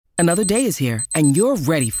Another day is here, and you're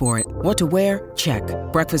ready for it. What to wear? Check.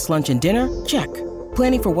 Breakfast, lunch, and dinner? Check.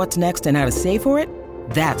 Planning for what's next and how to save for it?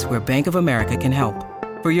 That's where Bank of America can help.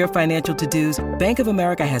 For your financial to-dos, Bank of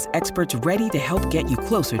America has experts ready to help get you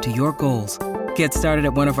closer to your goals. Get started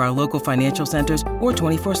at one of our local financial centers or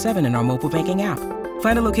 24/7 in our mobile banking app.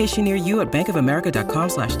 Find a location near you at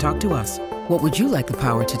bankofamerica.com/talktous. What would you like the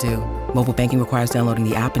power to do? Mobile banking requires downloading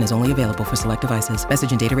the app and is only available for select devices.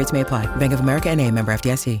 Message and data rates may apply. Bank of America N.A., member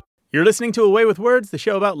FDIC. You're listening to A Way with Words, the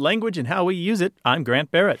show about language and how we use it. I'm Grant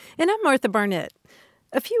Barrett. And I'm Martha Barnett.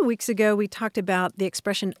 A few weeks ago, we talked about the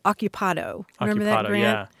expression occupado. Remember that, Grant?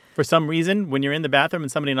 Yeah. For some reason, when you're in the bathroom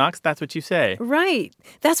and somebody knocks, that's what you say. Right.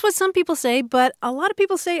 That's what some people say, but a lot of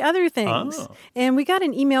people say other things. Oh. And we got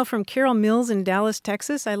an email from Carol Mills in Dallas,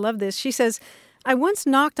 Texas. I love this. She says, I once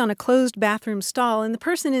knocked on a closed bathroom stall, and the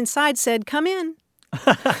person inside said, "Come in."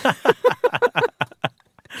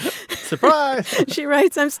 Surprise! She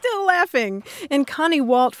writes, I'm still laughing. And Connie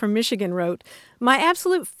Walt from Michigan wrote, my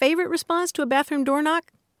absolute favorite response to a bathroom door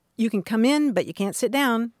knock, you can come in, but you can't sit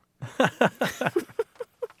down.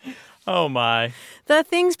 Oh, my. The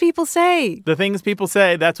things people say. The things people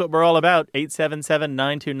say, that's what we're all about.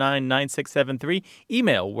 877-929-9673.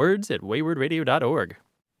 Email words@waywordradio.org.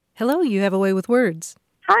 Hello, you have a way with words.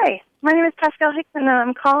 Hi, my name is Pascal Hickman, and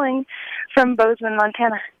I'm calling from Bozeman,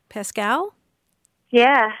 Montana. Pascal?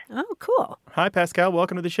 Yeah. Oh, cool. Hi, Pascal.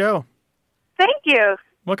 Welcome to the show. Thank you.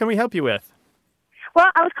 What can we help you with? Well,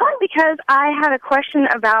 I was calling because I had a question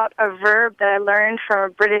about a verb that I learned from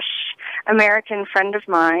a British-American friend of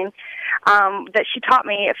mine that she taught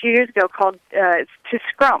me a few years ago called to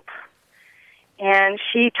scrump. And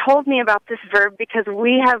she told me about this verb because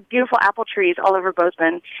we have beautiful apple trees all over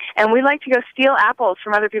Bozeman, and we like to go steal apples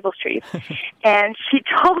from other people's trees. And she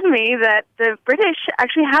told me that the British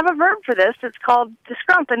actually have a verb for this. It's called to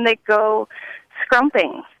scrump, and they go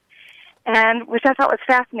scrumping, and which I thought was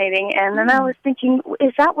fascinating. And then I was thinking,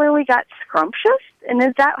 is that where we got scrumptious? And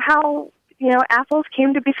is that how, apples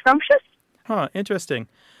came to be scrumptious? Huh, interesting.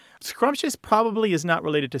 Scrumptious probably is not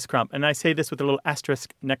related to scrump, and I say this with a little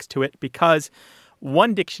asterisk next to it because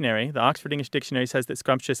one dictionary, the Oxford English Dictionary, says that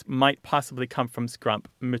scrumptious might possibly come from scrump,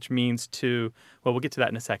 which means we'll get to that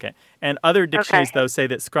in a second. And other dictionaries, though, say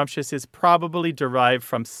that scrumptious is probably derived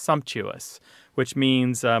from sumptuous, which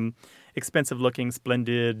means expensive-looking,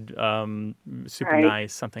 splendid, super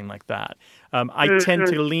nice, something like that. I tend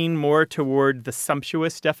to lean more toward the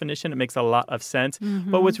sumptuous definition. It makes a lot of sense.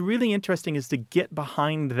 Mm-hmm. But what's really interesting is to get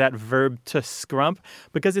behind that verb to scrump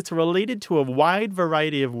because it's related to a wide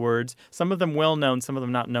variety of words, some of them well-known, some of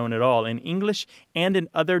them not known at all, in English and in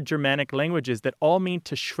other Germanic languages that all mean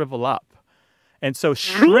to shrivel up. And so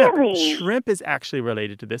shrimp is actually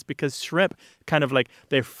related to this because shrimp kind of like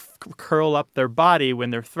they curl up their body when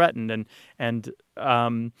they're threatened. And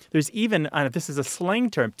there's even, this is a slang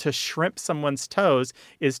term, to shrimp someone's toes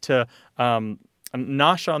is to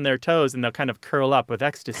nosh on their toes and they'll kind of curl up with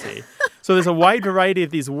ecstasy. So there's a wide variety of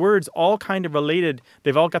these words, all kind of related.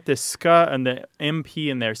 They've all got this ska and the MP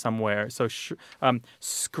in there somewhere. So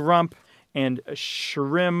scrump and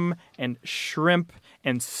shrim and shrimp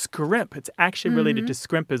and scrimp. It's actually related to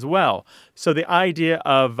scrimp as well. So the idea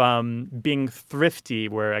of being thrifty,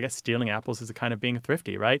 where I guess stealing apples is a kind of being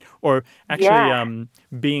thrifty, right? Or actually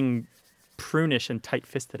being prunish and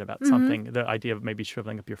tight-fisted about something. The idea of maybe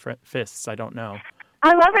shriveling up your fists. I don't know.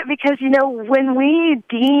 I love it because, when we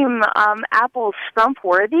deem apples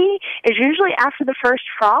scrump-worthy, it's usually after the first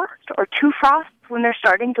frost or two frosts when they're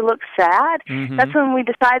starting to look sad. Mm-hmm. That's when we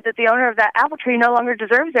decide that the owner of that apple tree no longer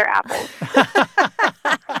deserves their apples.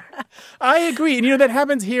 I agree. And, that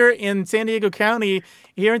happens here in San Diego County,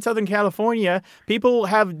 here in Southern California. People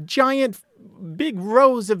have giant big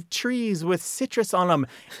rows of trees with citrus on them,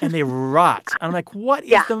 and they rot. I'm like, what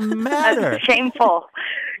is the matter? That's shameful.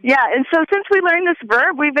 Yeah, and so since we learned this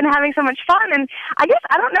verb, we've been having so much fun. And I guess,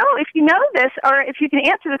 I don't know if you know this or if you can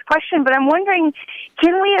answer this question, but I'm wondering,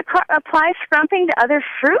 can we apply scrumping to other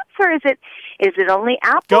fruits, or is it only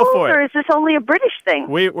apples? Go for it. Or is this only a British thing?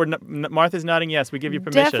 Martha's nodding yes. We give you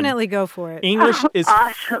permission. Definitely go for it. English is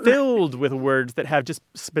filled with words that have just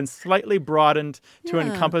been slightly broadened to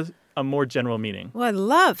encompass a more general meaning. Well, I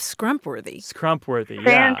love scrumpworthy. Scrumpworthy,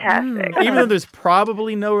 yeah. Fantastic. Even though there's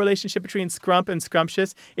probably no relationship between scrump and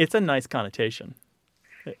scrumptious, it's a nice connotation.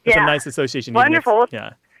 It's a nice association. Wonderful.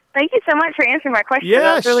 Yeah. Thank you so much for answering my question.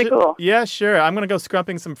 That was really cool. Yeah, sure. I'm going to go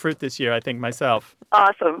scrumping some fruit this year, I think, myself.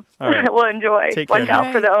 Awesome. All right. We'll enjoy. Take Watch care.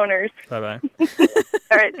 out for the owners. Bye-bye.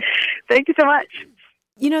 All right. Thank you so much.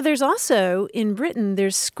 There's also, in Britain,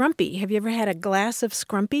 there's scrumpy. Have you ever had a glass of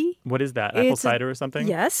scrumpy? What is that? Apple cider or something?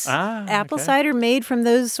 Yes. Apple okay. cider made from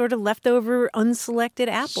those sort of leftover, unselected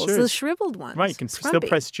apples, Sure. those shriveled ones. Right, you can still Scrumpy.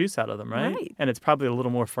 press juice out of them, right? Right. And it's probably a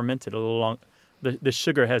little more fermented, a little long. The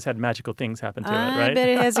sugar has had magical things happen to it, I right? bet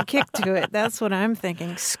it has a kick to it. That's what I'm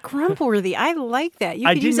thinking. Scrumpworthy. I like that. You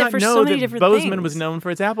I could did use not it for know so many that different Bozeman things. was known for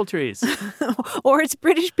its apple trees. Or it's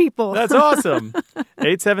British people. That's awesome.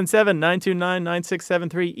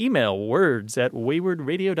 877-929-9673. Email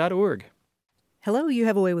words@waywardradio.org. Hello, you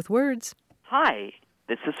have a way with words. Hi,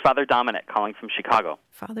 this is Father Dominic calling from Chicago.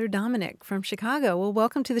 Father Dominic from Chicago. Well,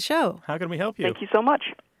 welcome to the show. How can we help you? Thank you so much.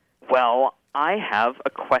 Well, I have a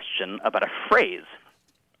question about a phrase.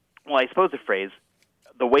 Well, I suppose a phrase,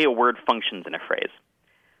 the way a word functions in a phrase.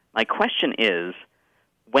 My question is,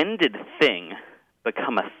 when did thing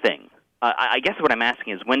become a thing? I guess what I'm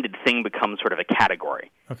asking is, when did thing become sort of a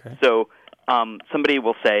category? Okay. So somebody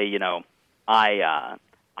will say, I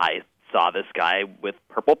saw this guy with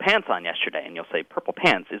purple pants on yesterday, and you'll say, purple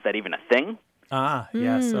pants, is that even a thing?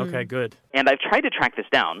 Yes. Okay, good. And I've tried to track this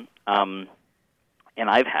down, and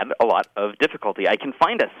I've had a lot of difficulty. I can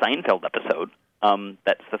find a Seinfeld episode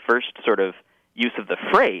that's the first sort of use of the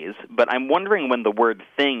phrase, but I'm wondering when the word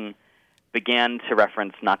thing began to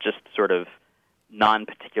reference not just sort of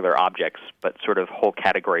non-particular objects, but sort of whole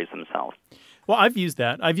categories themselves. Well, I've used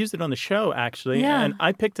that. I've used it on the show, actually. Yeah. And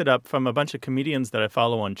I picked it up from a bunch of comedians that I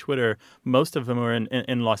follow on Twitter. Most of them are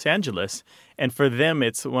in Los Angeles. And for them,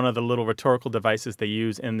 it's one of the little rhetorical devices they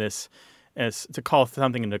use in this as to call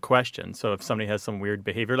something into question. So if somebody has some weird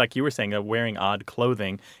behavior, like you were saying, wearing odd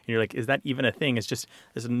clothing, and you're like, is that even a thing? It's just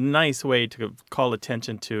a nice way to call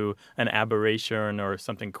attention to an aberration or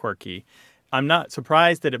something quirky. I'm not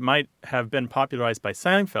surprised that it might have been popularized by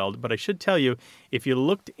Seinfeld, but I should tell you, if you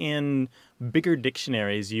looked in bigger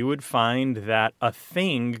dictionaries, you would find that a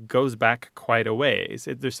thing goes back quite a ways.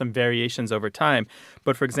 There's some variations over time.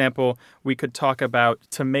 But for example, we could talk about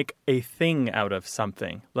to make a thing out of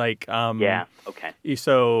something. Like, Yeah, okay.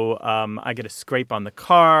 So I get a scrape on the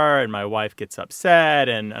car, and my wife gets upset,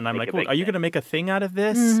 and I'm Make like, a well, big are you thing. going to make a thing out of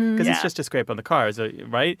this? Because it's Yeah. just a scrape on the car,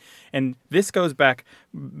 right? And this goes back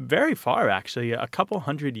very far, actually, a couple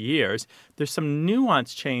hundred years. There's some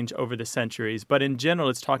nuance change over the centuries, but in general,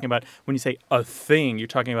 it's talking about when you say a thing, you're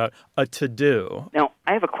talking about a to-do. Now,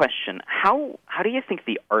 I have a question. How do you think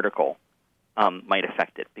the article might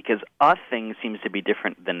affect it? Because a thing seems to be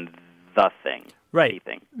different than the thing. Right.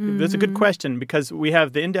 The thing. That's a good question because we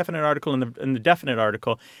have the indefinite article and the definite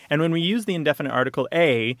article. And when we use the indefinite article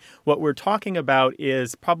a, what we're talking about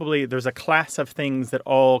is probably there's a class of things that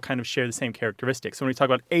all kind of share the same characteristics. So when we talk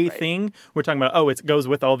about a thing, we're talking about, it goes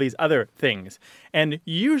with all these other things. And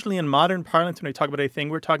usually in modern parlance, when we talk about a thing,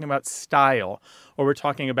 we're talking about style or we're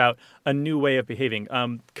talking about a new way of behaving.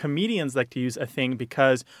 Comedians like to use a thing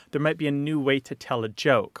because there might be a new way to tell a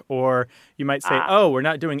joke. Or you might say, we're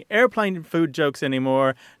not doing airplane food jokes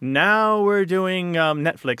anymore. Now we're doing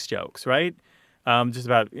Netflix jokes, right? Just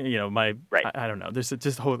about, my, Right. I don't know. There's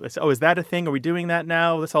just a whole, is that a thing? Are we doing that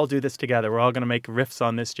now? Let's all do this together. We're all going to make riffs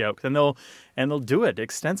on this joke. And they'll do it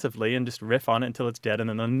extensively and just riff on it until it's dead. And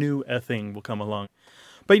then a new thing will come along.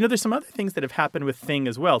 But, there's some other things that have happened with thing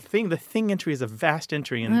as well. The thing entry is a vast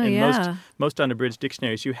entry in most unabridged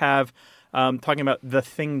dictionaries. You have talking about the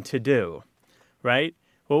thing to do, right?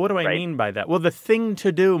 Well, what do I mean by that? Well, the thing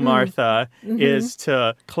to do, Martha, is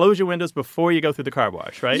to close your windows before you go through the car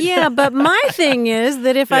wash, right? Yeah, but my thing is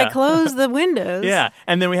that if I close the windows. Yeah,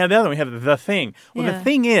 and then we have the other one. We have the thing. Well, the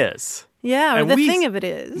thing is. Yeah, or and the thing of it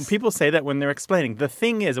is. People say that when they're explaining. The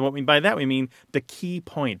thing is, and what we mean by that, we mean the key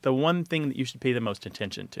point, the one thing that you should pay the most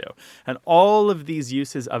attention to. And all of these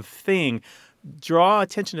uses of thing draw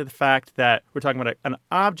attention to the fact that we're talking about an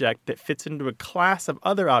object that fits into a class of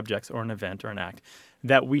other objects or an event or an act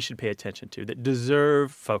that we should pay attention to, that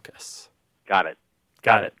deserve focus. Got it.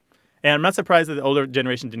 And I'm not surprised that the older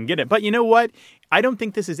generation didn't get it. But you know what? I don't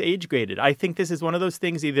think this is age graded. I think this is one of those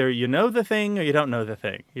things, either you know the thing or you don't know the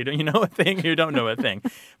thing. You know a thing or you don't know a thing.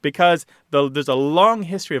 Because there's a long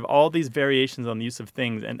history of all these variations on the use of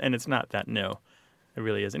things, and it's not that new. It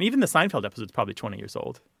really isn't. Even the Seinfeld episode is probably 20 years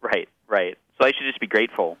old. Right. So I should just be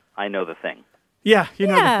grateful I know the thing. Yeah, you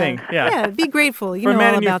know the thing. Yeah, be grateful. You For know a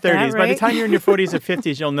man all in your about 30s. that, right? By the time you're in your 40s or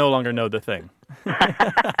 50s, you'll no longer know the thing.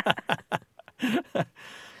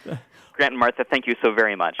 Grant and Martha, thank you so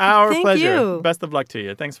very much. Our Thank pleasure. you. Best of luck to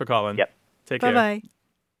you. Thanks for calling. Yep. Take care. Bye-bye.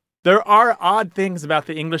 There are odd things about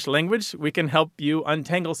the English language. We can help you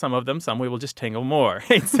untangle some of them. Some we will just tangle more.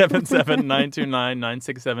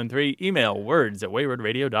 877-929-9673. Email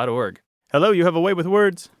words@waywardradio.org. Hello, you have a way with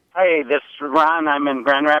words. Hey, this is Ron. I'm in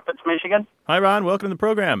Grand Rapids, Michigan. Hi, Ron. Welcome to the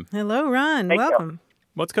program. Hello, Ron. Thank you. Welcome.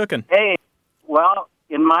 What's cooking? Hey, well,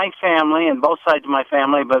 in my family, in both sides of my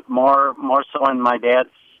family, but more so in my dad's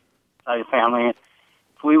side of the family, if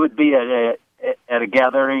we would be at a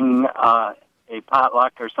gathering, a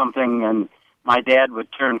potluck or something, and my dad would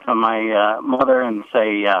turn to my mother and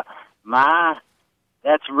say, Ma,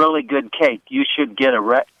 that's really good cake. You should get a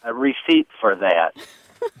receipt for that.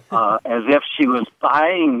 As if she was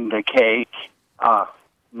buying the cake,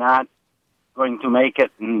 not going to make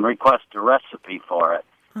it and request a recipe for it.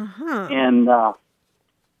 Uh-huh. And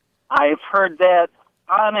I've heard that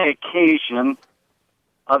on occasion,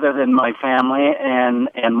 other than my family.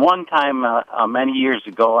 And one time, many years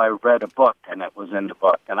ago, I read a book, and it was in the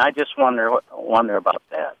book. And I just wonder about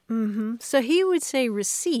that. Mm-hmm. So he would say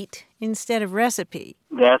receipt instead of recipe.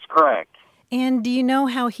 That's correct. And do you know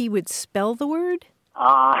how he would spell the word?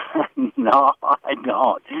 No, I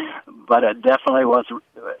don't. But it definitely was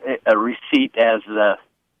a receipt as a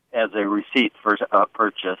receipt for a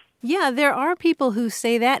purchase. Yeah, there are people who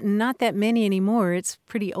say that, and not that many anymore. It's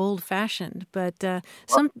pretty old-fashioned. But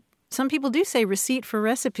some people do say receipt for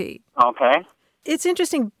recipe. Okay. It's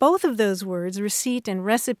interesting, both of those words, receipt and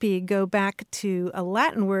recipe, go back to a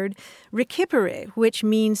Latin word, recipere, which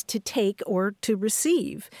means to take or to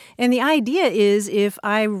receive. And the idea is if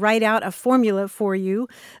I write out a formula for you,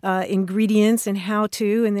 ingredients and how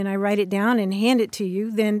to, and then I write it down and hand it to you,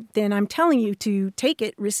 then I'm telling you to take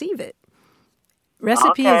it, receive it.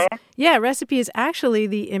 Recipe is actually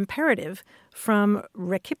the imperative from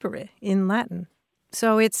recipere in Latin.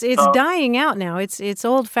 So it's dying out now. It's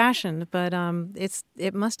old-fashioned, but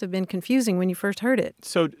it must have been confusing when you first heard it.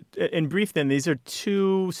 So in brief then, these are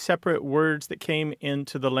two separate words that came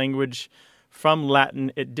into the language from Latin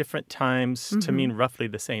at different times to mean roughly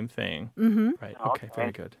the same thing. Mm-hmm. Right. Okay,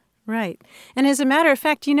 very good. Right. And as a matter of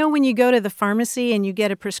fact, you know when you go to the pharmacy and you get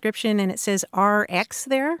a prescription and it says RX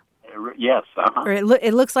there? Yes. Or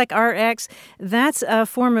it looks like RX. That's a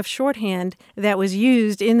form of shorthand that was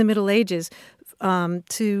used in the Middle Ages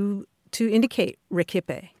to indicate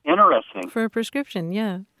recipe. Interesting. For a prescription,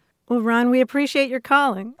 yeah. Well, Ron, we appreciate your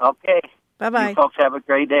calling. Okay. Bye-bye. You folks have a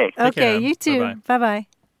great day. Okay, you too. Bye-bye.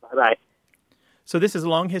 Bye-bye. So this is a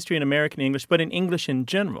long history in American English, but in English in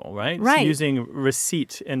general, right? Right. It's using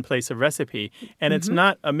receipt in place of recipe. And it's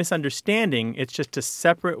not a misunderstanding. It's just a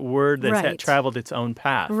separate word that's traveled its own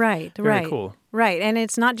path. Right, Very cool. Right, and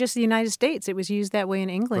it's not just the United States. It was used that way in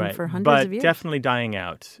England for hundreds of years. But definitely dying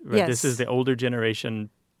out. Right? Yes. This is the older generation,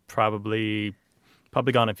 probably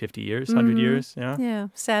gone in 50 years, 100 years. Yeah, yeah,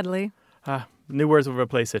 sadly. New words will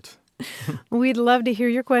replace it. We'd love to hear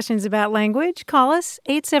your questions about language. Call us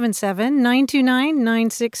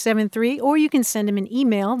 877-929-9673, or you can send them an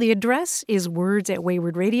email. The address is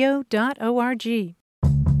words@waywardradio.org.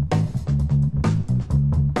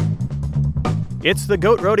 It's the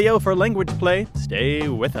Goat Rodeo for Language Play. Stay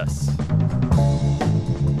with us.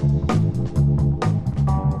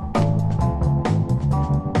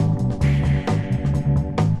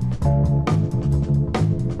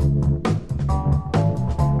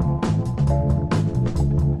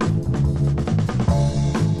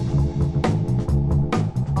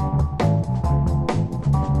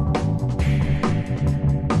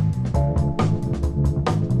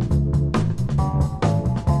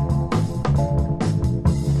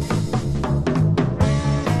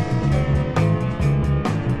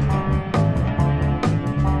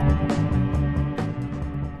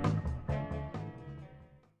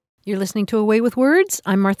 You're listening to A Way with Words.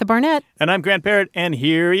 I'm Martha Barnett. And I'm Grant Barrett, and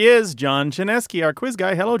here he is, John Chinesky, our quiz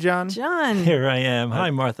guy. Hello, John. John. Here I am. Hi,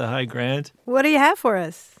 Martha. Hi, Grant. What do you have for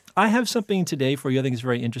us? I have something today for you I think is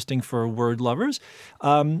very interesting for word lovers.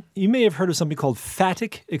 You may have heard of something called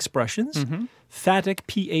phatic expressions. Phatic,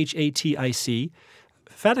 P-H-A-T-I-C.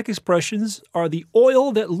 Phatic expressions are the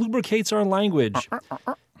oil that lubricates our language.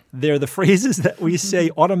 They're the phrases that we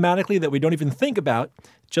say automatically that we don't even think about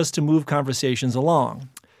just to move conversations along.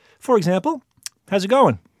 For example, how's it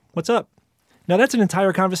going? What's up? Now, that's an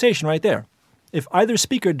entire conversation right there. If either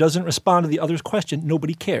speaker doesn't respond to the other's question,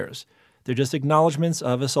 nobody cares. They're just acknowledgments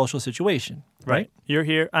of a social situation, right? You're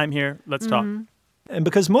here, I'm here, let's talk. And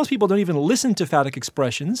because most people don't even listen to phatic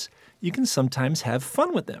expressions, you can sometimes have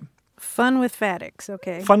fun with them. Fun with phatics,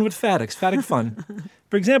 okay. Fun with phatics, phatic fun.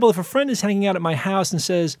 For example, if a friend is hanging out at my house and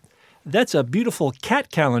says, "That's a beautiful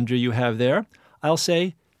cat calendar you have there," I'll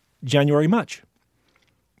say, "January much."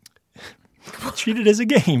 Treat it as a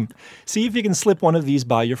game. See if you can slip one of these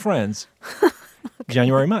by your friends.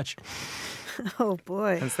 January much. Oh,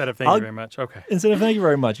 boy. Instead of thank you very much. Okay. Instead of thank you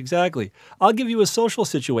very much, exactly. I'll give you a social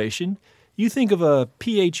situation. You think of a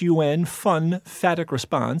PHUN, fun, phatic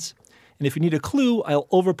response. And if you need a clue, I'll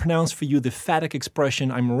overpronounce for you the phatic expression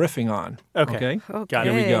I'm riffing on. Okay. Got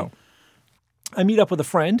it. Here we go. I meet up with a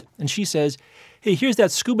friend, and she says, hey, here's that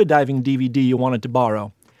scuba diving DVD you wanted to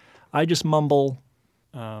borrow. I just mumble,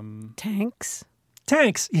 Tanks.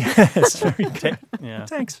 Tanks. Yes, very good. Yeah.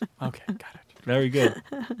 Tanks. Okay, got it. Very good.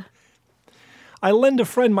 I lend a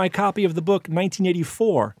friend my copy of the book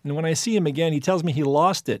 1984, and when I see him again, he tells me he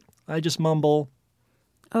lost it. I just mumble,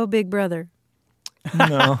 Oh, Big Brother.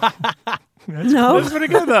 no. No, That's pretty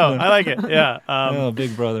good, though. I like it. Yeah. Oh,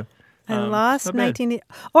 Big Brother. I lost not bad. 1980.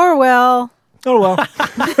 Orwell. Oh, well.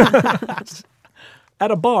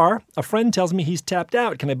 At a bar, a friend tells me he's tapped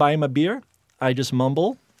out. Can I buy him a beer? I just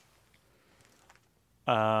mumble.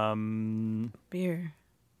 Beer.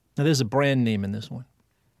 Now, there's a brand name in this one.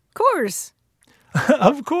 Course.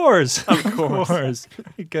 Of course. Of course.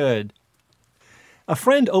 Very good. A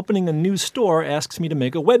friend opening a new store asks me to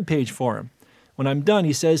make a web page for him. When I'm done,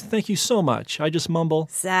 he says, thank you so much. I just mumble,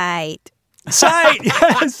 Site. site!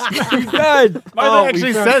 Yes! Very good. Martha we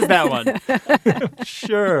actually found- says that one.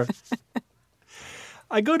 Sure.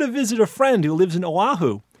 I go to visit a friend who lives in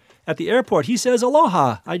Oahu. At the airport, he says,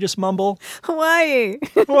 aloha. I just mumble, Hawaii.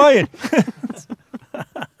 Hawaiian.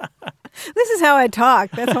 This is how I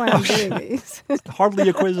talk. That's why I'm doing these. Hardly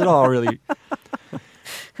a quiz at all, really.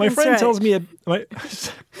 My That's friend right. tells me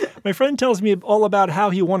my friend tells me all about how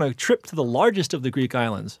he won a trip to the largest of the Greek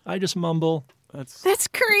islands. I just mumble, That's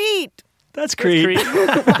Crete. that's Crete.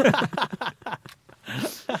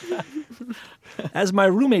 As my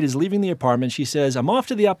roommate is leaving the apartment, she says, I'm off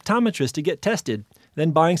to the optometrist to get tested,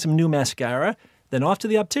 then buying some new mascara, then off to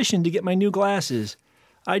the optician to get my new glasses.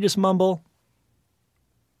 I just mumble,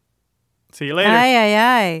 See you later. Aye,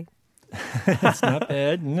 aye, it's not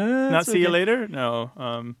bad. No, Not it's see you okay. later? No.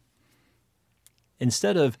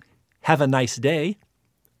 Instead of have a nice day,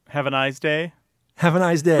 Have a nice day. have a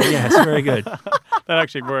nice day. Yes, very good. That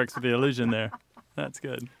actually works with the illusion there. That's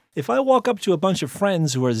good. If I walk up to a bunch of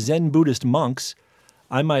friends who are Zen Buddhist monks,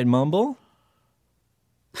 I might mumble,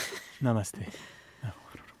 Namaste.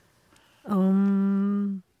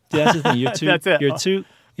 that's the thing. You're too, That's it. You're too,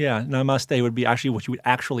 yeah, namaste would be actually what you would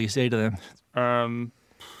actually say to them.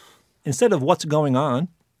 Instead of what's going on,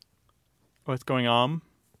 What's going on?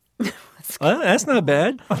 that's not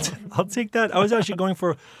bad. I'll take that. I was actually going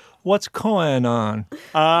for what's going on.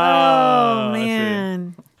 Oh, I see.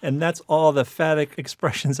 man. And that's all the phatic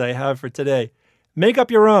expressions I have for today. Make up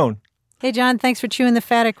your own. Hey, John, thanks for chewing the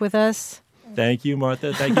phatic with us. Thank you,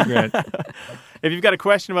 Martha. Thank you, Grant. If you've got a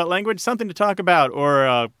question about language, something to talk about, or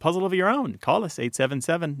a puzzle of your own, call us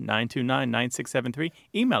 877-929-9673.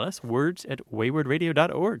 Email us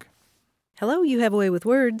words@waywardradio.org. Hello, you have a way with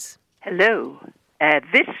words. Hello.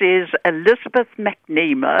 This is Elizabeth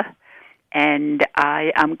McNamer, and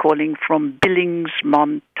I am calling from Billings,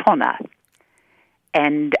 Montana.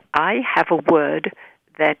 And I have a word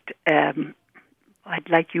that I'd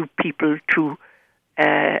like you people to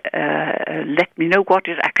let me know what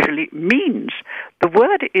it actually means. The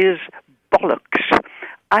word is bollocks.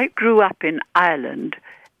 I grew up in Ireland,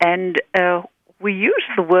 and we use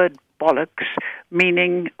the word bollocks,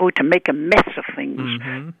 meaning, to make a mess of things.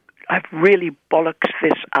 Mm-hmm. I've really bollocks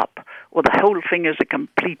this up, or the whole thing is a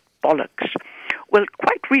complete bollocks. Well,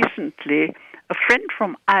 quite recently, a friend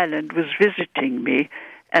from Ireland was visiting me,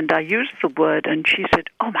 and I used the word, and she said,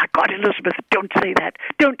 oh, my God, Elizabeth, don't say that,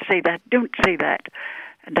 don't say that, don't say that.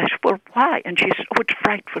 And I said, well, why? And she said, oh, it's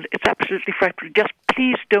frightful, it's absolutely frightful, just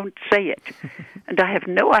please don't say it. And I have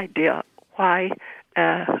no idea why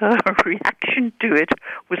her reaction to it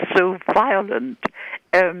was so violent.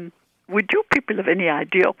 Would you people have any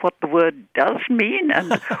idea what the word does mean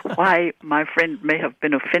and why my friend may have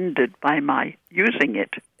been offended by my using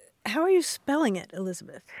it? How are you spelling it,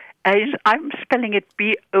 Elizabeth? I'm spelling it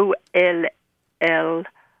Bollix.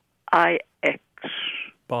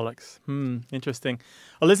 Bollocks. Interesting.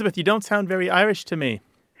 Elizabeth, you don't sound very Irish to me.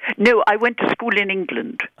 No, I went to school in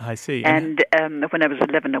England. I see. And when I was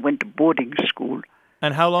 11, I went to boarding school.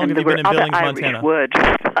 And how long And have you there been were in Billings, other Irish Montana? words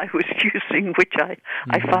that I was using, which I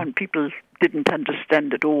found people didn't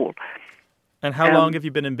understand at all. And how long have you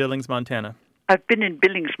been in Billings, Montana? I've been in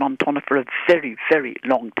Billings, Montana for a very, very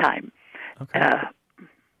long time. Okay.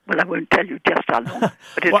 Well, I won't tell you just how long,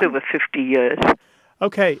 but it's over 50 years.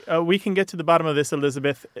 Okay, we can get to the bottom of this,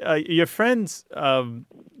 Elizabeth. Your friend's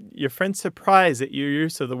surprise at your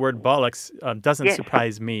use of the word bollocks doesn't Yes.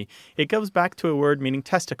 surprise me. It goes back to a word meaning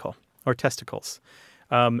testicle or testicles.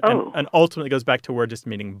 And ultimately goes back to word just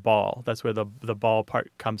meaning ball. That's where the ball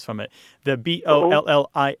part comes from it. The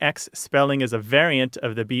B-O-L-L-I-X spelling is a variant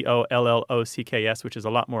of the B-O-L-L-O-C-K-S, which is a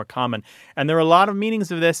lot more common. And there are a lot of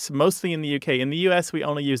meanings of this, mostly in the UK. In the US, we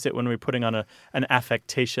only use it when we're putting on an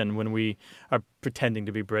affectation, when we are pretending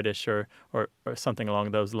to be British or something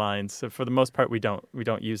along those lines. So for the most part, we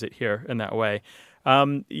don't use it here in that way.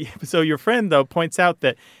 So your friend, though, points out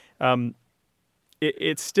that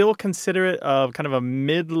it's still considered kind of a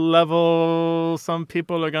mid-level. Some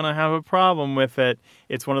people are going to have a problem with it.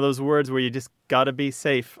 It's one of those words where you just got to be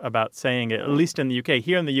safe about saying it, at least in the UK.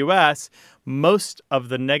 Here in the US, most of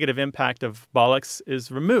the negative impact of bollocks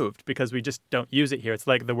is removed because we just don't use it here. It's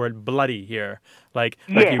like the word bloody here. Like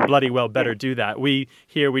you bloody well better do that. We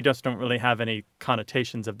just don't really have any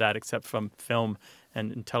connotations of that except from film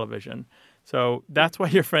and television. So that's why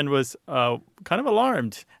your friend was kind of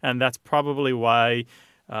alarmed, and that's probably why,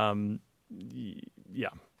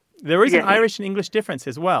 There is an Irish and English difference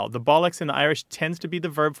as well. The bollocks in the Irish tends to be the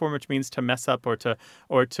verb form, which means to mess up or to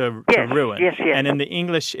ruin. Yes. And in the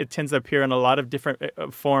English, it tends to appear in a lot of different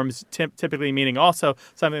forms, typically meaning also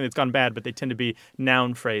something that's gone bad, but they tend to be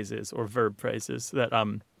noun phrases or verb phrases that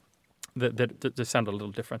sound a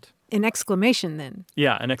little different. An exclamation, then.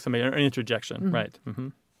 Yeah, an exclamation, an interjection, right. Mm-hmm.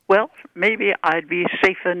 Well, maybe I'd be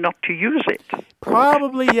safer not to use it.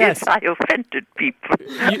 Probably, yes. If I offended people.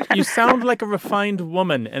 You sound like a refined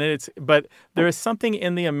woman, but there is something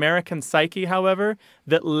in the American psyche, however,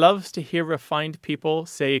 that loves to hear refined people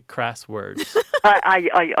say crass words.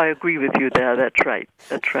 I agree with you there. That's right.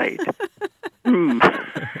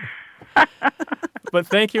 But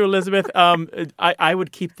thank you, Elizabeth. I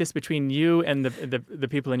would keep this between you and the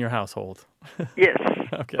people in your household. Yes.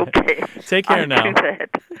 Okay. Take care now. I'll do that.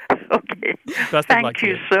 Okay. Best of luck Thank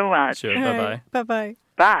you to you so much. Sure. Bye-bye. Bye-bye.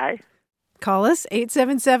 Bye. Call us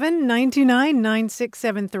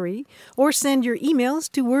 877-929-9673 or send your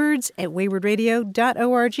emails to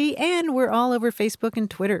words@waywardradio.org, and we're all over Facebook and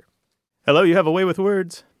Twitter. Hello, you have a way with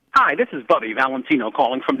words. Hi, this is Bubby Valentino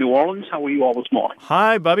calling from New Orleans. How are you all this morning?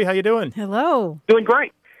 Hi, Bubby. How you doing? Hello. Doing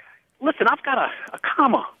great. Listen, I've got a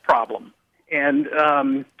comma problem, and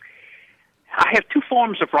I have two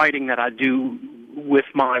forms of writing that I do with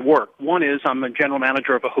my work. One is I'm a general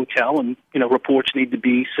manager of a hotel, and reports need to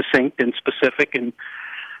be succinct and specific and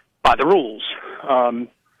by the rules.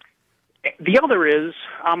 The other is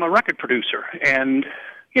I'm a record producer, and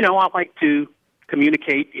I like to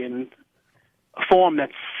communicate in a form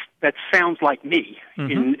that sounds like me,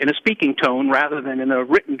 in a speaking tone rather than in a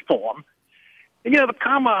written form. And, the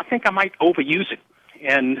comma, I think I might overuse it.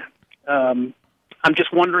 And I'm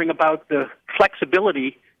just wondering about the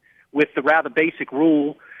flexibility with the rather basic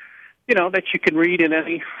rule, that you can read in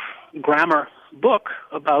any grammar book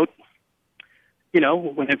about,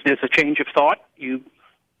 if there's a change of thought,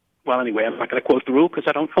 anyway, I'm not going to quote the rule because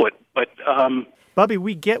I don't know it, but... Bubby,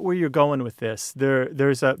 we get where you're going with this.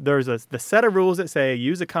 There's the set of rules that say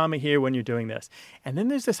use a comma here when you're doing this. And then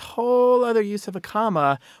there's this whole other use of a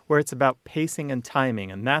comma where it's about pacing and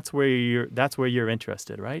timing, and that's where you're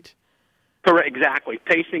interested, right? Correct, exactly.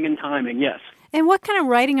 Pacing and timing, yes. And what kind of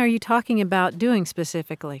writing are you talking about doing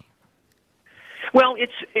specifically? Well,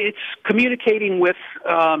 it's communicating with,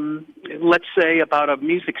 let's say, about a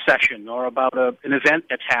music session or about an event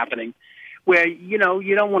that's happening, where, you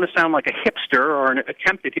don't want to sound like a hipster or an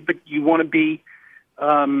attempted, but you want to be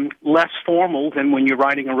less formal than when you're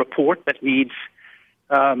writing a report that needs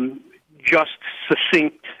just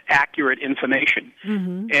succinct, accurate information.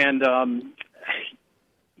 Mm-hmm. And,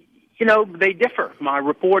 they differ. My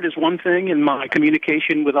report is one thing, and my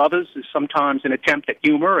communication with others is sometimes an attempt at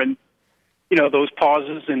humor, and, those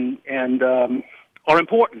pauses and are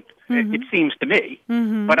important, it seems to me.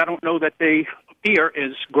 Mm-hmm. But I don't know that they appear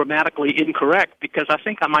is grammatically incorrect because I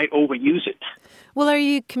think I might overuse it. Well, are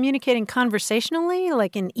you communicating conversationally,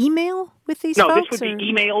 like in email with these folks? No, this would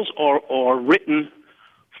be emails or written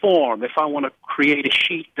form. If I want to create a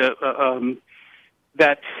sheet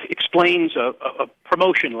that explains a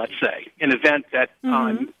promotion, let's say, an event that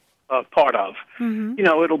I'm part of,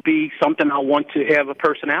 it'll be something I want to have a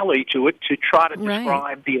personality to it to try to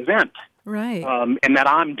describe the event. Right. And that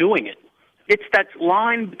I'm doing it. It's that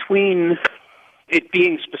line between it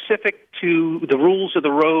being specific to the rules of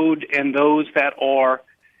the road and those that are,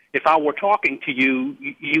 if I were talking to you,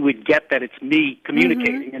 you would get that it's me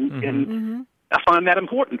communicating, and I find that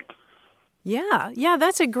important. Yeah,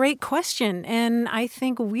 that's a great question, and I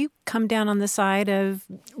think we come down on the side of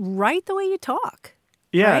write the way you talk.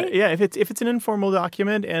 Yeah, right? yeah. If it's an informal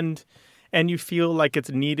document and and you feel like it's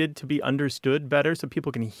needed to be understood better so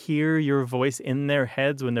people can hear your voice in their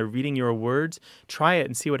heads when they're reading your words, try it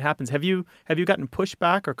and see what happens. Have you gotten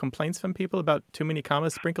pushback or complaints from people about too many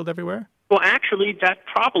commas sprinkled everywhere? Well, actually, that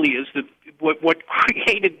probably is what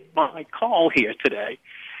created my call here today,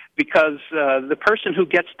 because the person who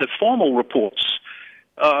gets the formal reports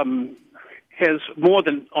has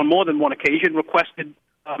on more than one occasion requested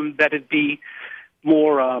that it be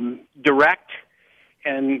more direct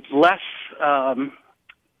and less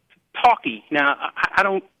talky. Now, I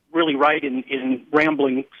don't really write in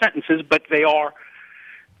rambling sentences, but they are,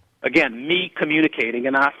 again, me communicating,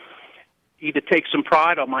 and I either take some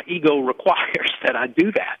pride or my ego requires that I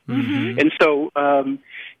do that. Mm-hmm. And so, I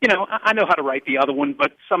know how to write the other one,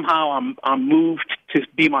 but somehow I'm moved to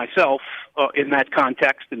be myself in that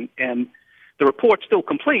context, and the report's still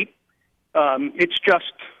complete. It's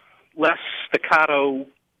just less staccato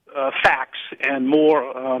facts and more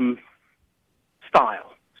style.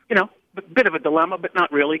 A bit of a dilemma, but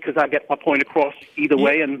not really, because I get my point across either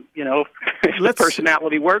way. And, if the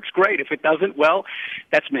personality works, great. If it doesn't, well,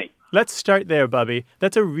 that's me. Let's start there, Bubby.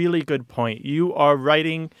 That's a really good point. You are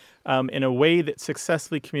writing in a way that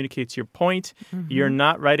successfully communicates your point. Mm-hmm. You're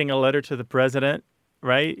not writing a letter to the president,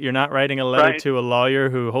 right? You're not writing a letter to a lawyer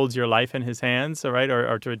who holds your life in his hands, right?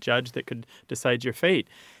 Or to a judge that could decide your fate.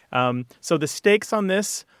 So the stakes on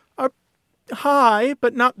this are high,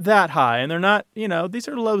 but not that high. And they're not, these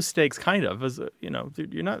are low stakes kind of, there's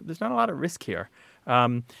not a lot of risk here.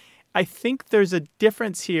 I think there's a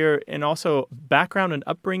difference here in also background and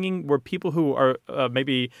upbringing where people who are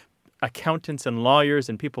maybe accountants and lawyers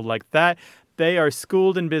and people like that, they are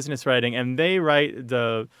schooled in business writing and they write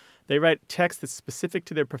text that's specific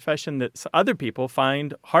to their profession that other people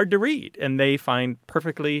find hard to read and they find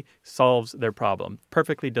perfectly solves their problem,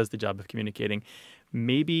 perfectly does the job of communicating.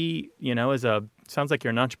 Maybe, sounds like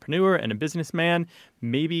you're an entrepreneur and a businessman.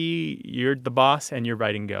 Maybe you're the boss and your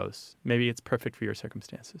writing goes. Maybe it's perfect for your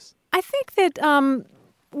circumstances. I think that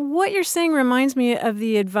what you're saying reminds me of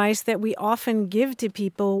the advice that we often give to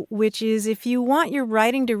people, which is if you want your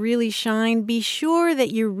writing to really shine, be sure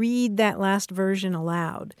that you read that last version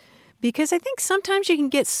aloud. Because I think sometimes you can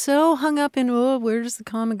get so hung up in, where does the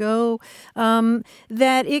comma go,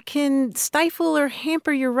 that it can stifle or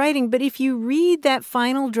hamper your writing. But if you read that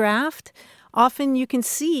final draft, often you can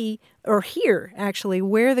see or hear, actually,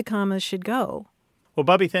 where the commas should go. Well,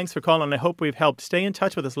 Bubby, thanks for calling. I hope we've helped. Stay in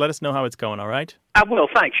touch with us. Let us know how it's going, all right? I will.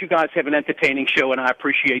 Thanks. You guys have an entertaining show, and I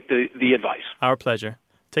appreciate the advice. Our pleasure.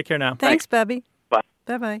 Take care now. Thanks, Bubby. Bye.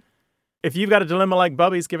 Bye-bye. If you've got a dilemma like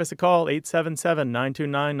Bubby's, give us a call,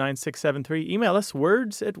 877-929-9673. Email us,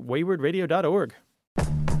 words@waywardradio.org.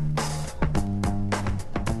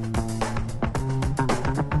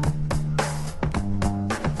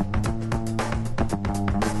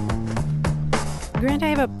 Grant, I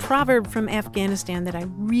have a proverb from Afghanistan that I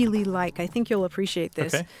really like. I think you'll appreciate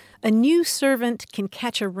this. Okay. A new servant can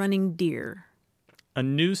catch a running deer. A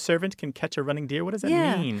new servant can catch a running deer? What does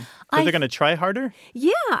that mean? So they're going to try harder?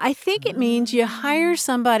 Yeah, I think it means you hire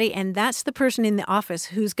somebody and that's the person in the office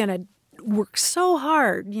who's going to work so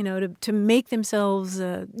hard, to make themselves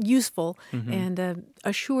useful and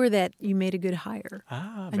assure that you made a good hire.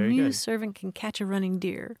 Ah, very good. A new servant can catch a running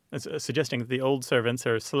deer. It's suggesting that the old servants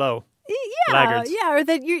are slow. Yeah, laggards. Yeah, or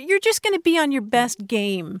that you're just going to be on your best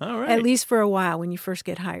game, all right, at least for a while when you first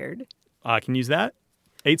get hired. I can use that.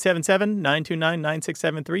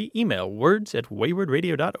 877-929-9673. Email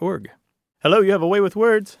words@waywardradio.org. Hello, you have a way with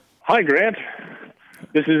words. Hi, Grant.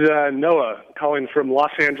 This is Noah calling from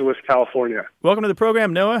Los Angeles, California. Welcome to the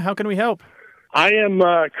program, Noah. How can we help? I am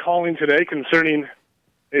calling today concerning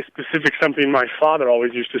a specific something my father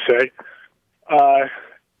always used to say.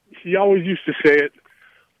 He always used to say it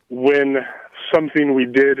when something we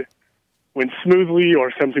did went smoothly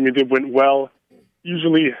or something we did went well,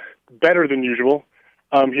 usually better than usual.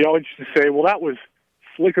 He always used to say, well, that was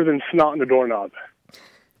slicker than snot on a doorknob.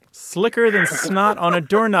 Slicker than snot on a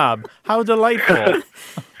doorknob. How delightful.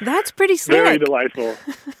 That's pretty slick. Very delightful.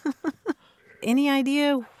 Any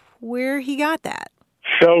idea where he got that?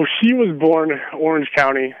 So he was born Orange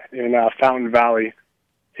County in Fountain Valley.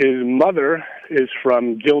 His mother is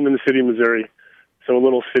from Gilman City, Missouri, so a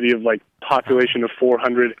little city of population of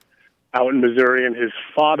 400 out in Missouri, and his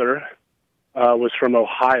father was from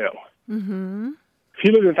Ohio. Mm-hmm.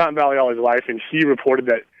 He lived in Fountain Valley all his life, and he reported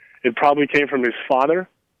that it probably came from his father,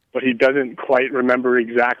 but he doesn't quite remember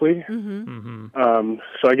exactly. Mm-hmm.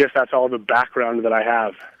 So I guess that's all the background that I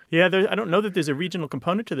have. Yeah, I don't know that there's a regional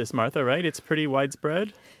component to this, Martha, right? It's pretty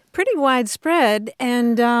widespread. pretty widespread.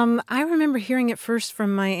 And I remember hearing it first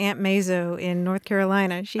from my Aunt Mazo in North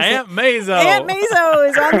Carolina. She Aunt said, Mazo. Aunt Mazo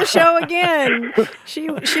is on the show again.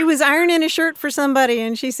 She was ironing a shirt for somebody,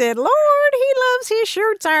 and she said, Lord, he loves his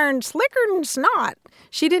shirts ironed slicker than snot.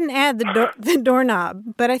 She didn't add the doorknob,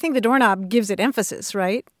 but I think the doorknob gives it emphasis,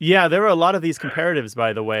 right? Yeah, there are a lot of these comparatives,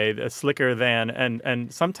 by the way, slicker than,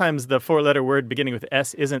 and sometimes the four-letter word beginning with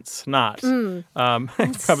S isn't snot. You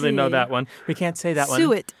probably know that one. We can't say that one.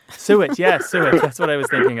 Suet. Suet, yes, suet. That's what I was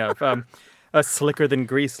thinking of. Slicker than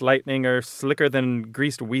greased lightning or slicker than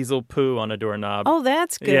greased weasel poo on a doorknob. Oh,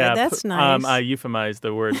 that's good. Yeah, that's nice. I euphemized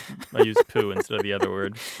the word. I used poo instead of the other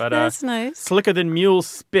word. But that's nice. Slicker than mule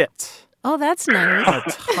spit. Oh, that's nice. A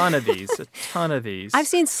ton of these. I've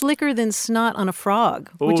seen slicker than snot on a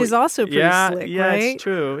frog, which is also pretty slick, yeah, right? it's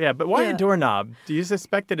true. Yeah, but why a doorknob? Do you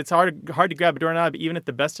suspect that it's hard to grab a doorknob even at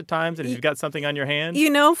the best of times and if you've got something on your hand?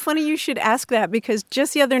 You know, funny you should ask that because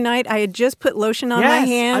just the other night I had just put lotion on my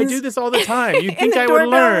hands. I do this all the time. You'd think I would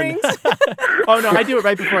learn. Oh, no, I do it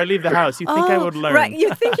right before I leave the house. You'd think I would learn. Right,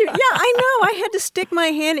 you think yeah, I know. I had to stick my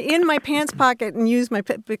hand in my pants pocket and use my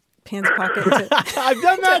pants pocket. I've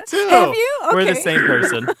done that too. Have you? Okay. We're the same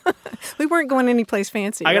person. We weren't going anyplace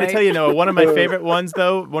fancy. I got to right? tell you, Noah, one of my favorite ones,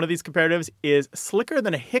 though, one of these comparatives is slicker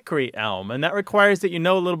than a hickory elm. And that requires that you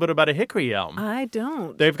know a little bit about a hickory elm. I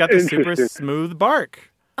don't. They've got the super smooth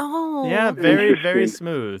bark. Oh. Yeah, very, very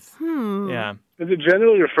smooth. Yeah. Does it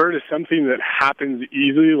generally refer to something that happens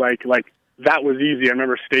easily? Like that was easy. I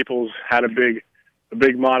remember Staples had a big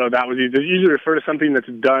motto, that was easy. Does it usually refer to something that's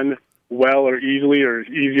done well or easily or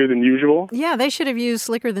easier than usual? Yeah, they should have used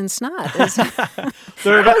slicker than snot.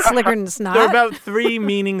 Slicker than snot. There are about three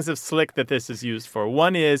meanings of slick that this is used for.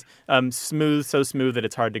 One is smooth, so smooth that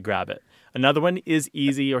it's hard to grab it. Another one is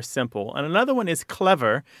easy or simple. And another one is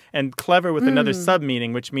clever, and clever with another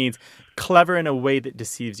sub-meaning, which means clever in a way that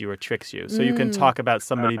deceives you or tricks you. So you can talk about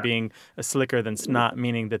somebody being slicker than snot,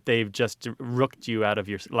 meaning that they've just rooked you out of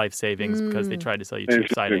your life savings because they tried to sell you cheap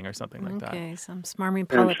siding or something like that. Okay, some smarmy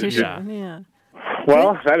politician. Yeah.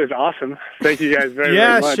 Well, that is awesome. Thank you guys very,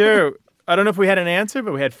 very much. Yeah, sure. I don't know if we had an answer,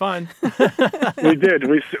 but we had fun. We did.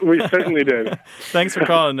 We certainly did. Thanks for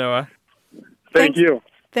calling, Noah. Thank you.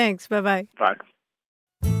 Thanks. Bye-bye. Bye.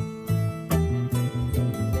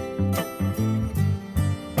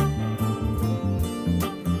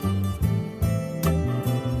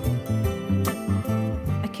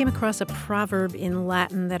 I came across a proverb in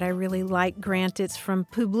Latin that I really like, Grant. It's from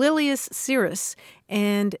Publilius Syrus,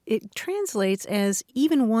 and it translates as,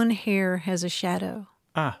 even one hair has a shadow.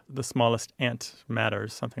 The smallest ant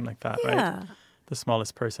matters, something like that, right? The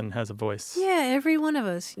smallest person has a voice. Yeah, every one of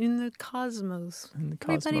us in the cosmos.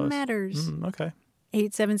 Everybody matters. Okay.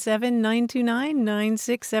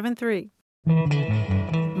 877-929-9673.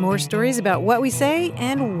 More stories about what we say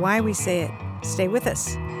and why we say it. Stay with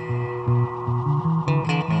us.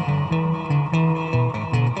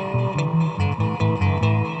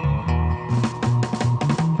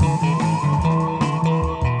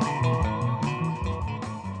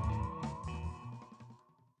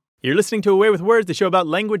 You're listening to A Way with Words, the show about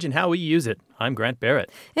language and how we use it. I'm Grant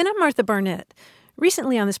Barrett. And I'm Martha Barnett.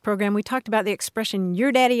 Recently on this program, we talked about the expression,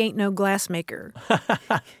 your daddy ain't no glassmaker.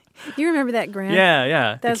 You remember that, Grant?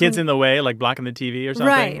 Yeah. The kid's in the way, like blocking the TV or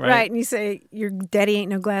something. Right. And you say, your daddy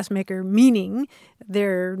ain't no glassmaker, meaning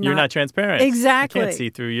you're not transparent. Exactly. I can't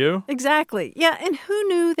see through you. Exactly. Yeah, and who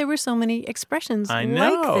knew there were so many expressions like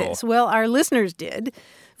know. this? Well, our listeners did.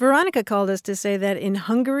 Veronica called us to say that in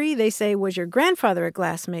Hungary, they say, was your grandfather a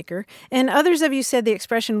glassmaker? And others of you said the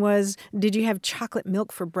expression was, did you have chocolate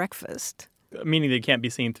milk for breakfast? Meaning they can't be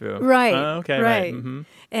seen through. Right. Okay. Right. Mm-hmm.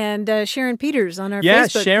 And Sharon Peters on our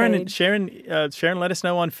Facebook page. Sharon let us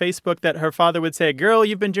know on Facebook that her father would say, girl,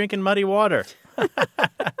 you've been drinking muddy water.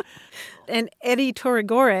 And Eddie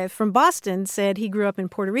Torregore from Boston said he grew up in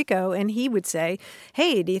Puerto Rico, and he would say,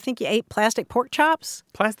 hey, do you think you ate plastic pork chops?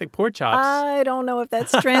 Plastic pork chops? I don't know if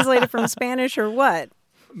that's translated from Spanish or what.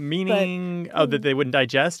 Meaning, that they wouldn't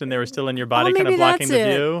digest and they were still in your body, kind of blocking the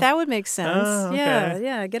view? That would make sense. Oh, okay.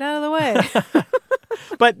 Yeah, get out of the way.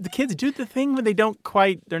 But the kids do the thing when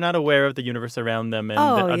they're not aware of the universe around them, and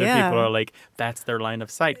other people are like, that's their line of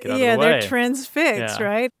sight. Get out of the way. Yeah, they're transfixed,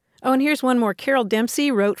 right? Oh, and here's one more. Carol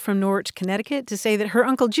Dempsey wrote from Norwich, Connecticut, to say that her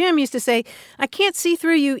Uncle Jim used to say, I can't see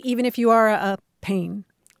through you even if you are a pain.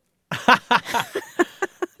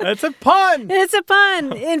 That's a pun. It's a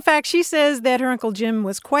pun. In fact, she says that her Uncle Jim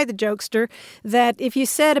was quite the jokester, that if you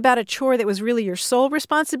said about a chore that was really your sole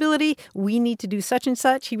responsibility, we need to do such and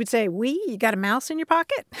such, he would say, you got a mouse in your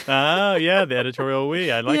pocket? Oh, yeah, the editorial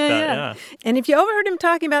we. I like that, yeah. And if you overheard him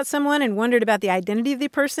talking about someone and wondered about the identity of the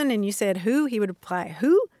person and you said who, he would reply,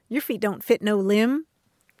 who? Your feet don't fit no limb.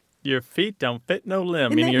 Your feet don't fit no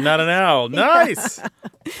limb, meaning you're not an owl. Nice!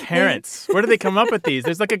 Parents, where do they come up with these?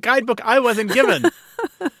 There's like a guidebook I wasn't given.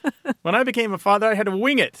 When I became a father, I had to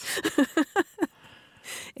wing it.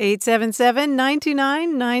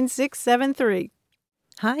 877-929-9673.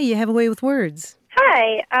 Hi, you have a way with words.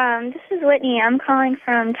 Hi, this is Whitney. I'm calling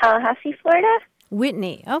from Tallahassee, Florida.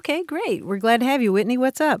 Whitney. Okay, great. We're glad to have you, Whitney.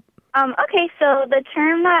 What's up? Okay, so the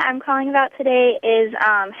term that I'm calling about today is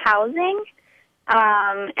housing.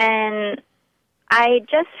 And I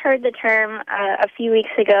just heard the term a few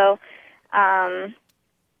weeks ago from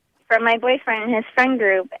my boyfriend and his friend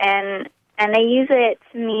group, and they use it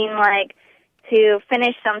to mean, like, to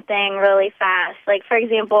finish something really fast. Like, for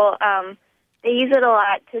example, they use it a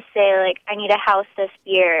lot to say, like, I need to house this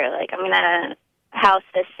beer, like, I'm going to house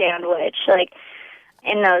this sandwich, like,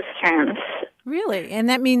 in those terms. Really? And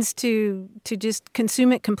that means to just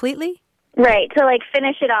consume it completely? Right, to, like,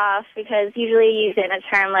 finish it off, because usually you use it in a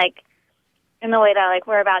term, like, in the way that, like,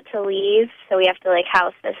 we're about to leave, so we have to, like,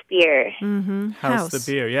 house this beer. Mm-hmm. House the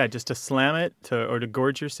beer, yeah, just to slam it, or to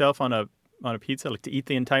gorge yourself on a pizza, like to eat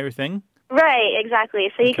the entire thing? Right, exactly.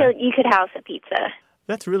 So you could house a pizza.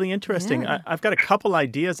 That's really interesting. Yeah. I've got a couple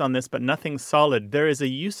ideas on this, but nothing solid. There is a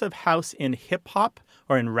use of house in hip-hop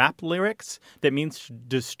or in rap lyrics that means to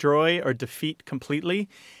destroy or defeat completely.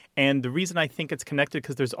 And the reason I think it's connected,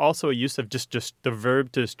 because there's also a use of just the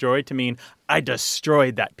verb to destroy to mean I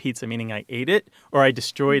destroyed that pizza, meaning I ate it, or I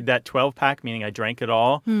destroyed that 12-pack, meaning I drank it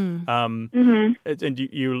all. And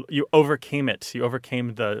you overcame it. You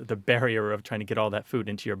overcame the barrier of trying to get all that food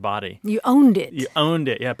into your body. You owned it. You owned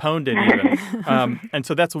it. Yeah, pwned it even. And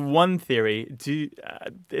so that's one theory.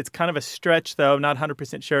 It's kind of a stretch, though, not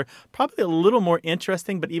 100% sure. Probably a little more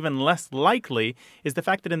interesting, but even less likely, is the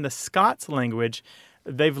fact that in the Scots language,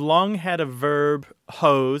 they've long had a verb,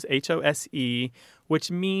 hose, H-O-S-E, which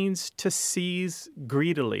means to seize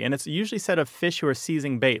greedily. And it's usually said of fish who are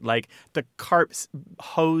seizing bait, like the carp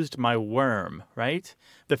hosed my worm, right?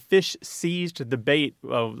 The fish seized the bait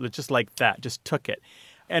just like that, just took it.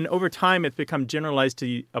 And over time, it's become generalized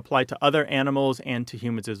to apply to other animals and to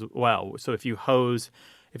humans as well. So if you hose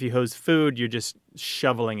food, you're just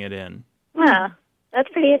shoveling it in. Wow, that's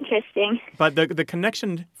pretty interesting. But the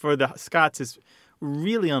connection for the Scots is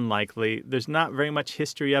really unlikely. There's not very much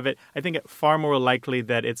history of it. I think it's far more likely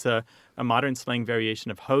that it's a modern slang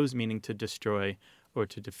variation of hose, meaning to destroy or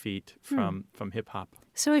to defeat from hip-hop.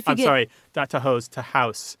 So if you sorry, not to hose, to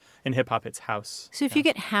house. In hip-hop, it's house. So if you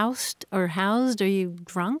get housed or housed, are you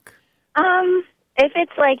drunk? If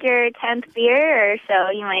it's like your 10th beer or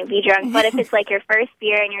so, you might be drunk. But if it's like your first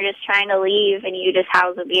beer and you're just trying to leave and you just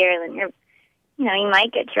house a beer, then you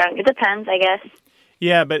might get drunk. It depends, I guess.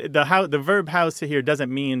 Yeah, but the verb house here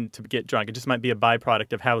doesn't mean to get drunk. It just might be a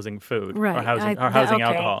byproduct of housing food or housing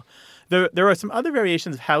alcohol. There are some other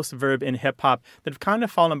variations of house verb in hip-hop that have kind of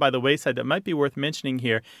fallen by the wayside that might be worth mentioning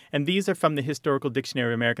here, and these are from the Historical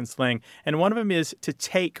Dictionary of American Slang, and one of them is to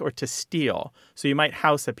take or to steal. So you might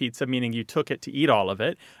house a pizza, meaning you took it to eat all of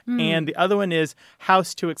it, and the other one is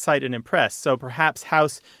house to excite and impress. So perhaps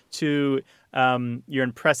house to you're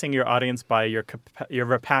impressing your audience by your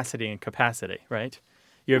rapacity and capacity, right?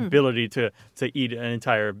 Your ability to eat an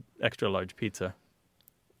entire extra large pizza.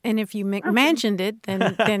 And if you mentioned it,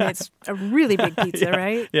 then it's a really big pizza,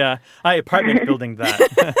 right? Yeah, apartment building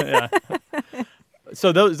that. Yeah.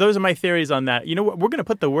 So those are my theories on that. You know what? We're going to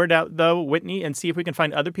put the word out, though, Whitney, and see if we can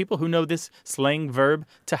find other people who know this slang verb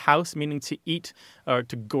to house, meaning to eat or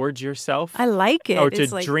to gorge yourself. I like it. Or to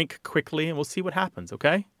drink quickly, and we'll see what happens,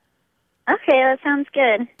 okay? Okay, that sounds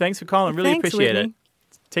good. Thanks for calling. Really appreciate Whitney. it.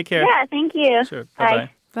 Take care. Yeah, thank you. Sure.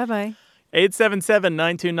 Bye. Bye-bye. Bye-bye.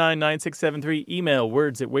 877-929-9673. Email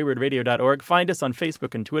words@waywardradio.org. Find us on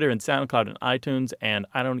Facebook and Twitter and SoundCloud and iTunes, and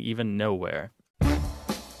I don't even know where.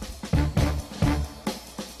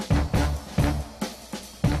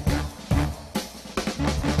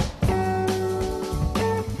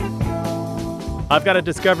 I've got a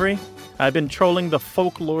discovery. I've been trolling the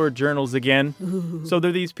folklore journals again. Ooh. So there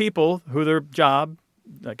are these people who their job,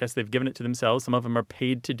 I guess they've given it to themselves, some of them are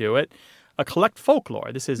paid to do it, collect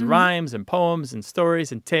folklore. This is rhymes and poems and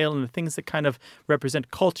stories and tale and the things that kind of represent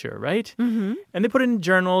culture, right? Mm-hmm. And they put it in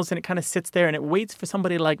journals and it kind of sits there and it waits for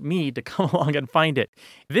somebody like me to come along and find it.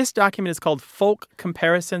 This document is called Folk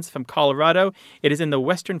Comparisons from Colorado. It is in the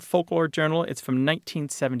Western Folklore Journal. It's from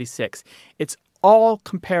 1976. It's all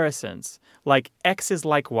comparisons, like X is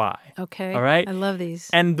like Y. Okay. All right? I love these.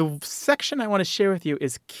 And the section I want to share with you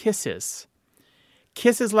is kisses.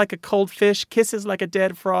 Kisses like a cold fish, kisses like a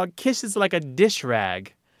dead frog, kisses like a dish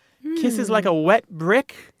rag, kisses like a wet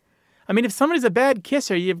brick. I mean, if somebody's a bad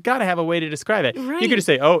kisser, you've got to have a way to describe it. Right. You could just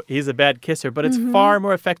say, oh, he's a bad kisser, but it's far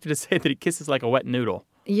more effective to say that he kisses like a wet noodle.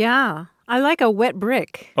 Yeah. I like a wet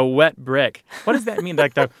brick. A wet brick. What does that mean?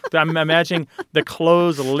 Like I'm imagining the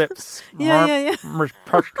closed lips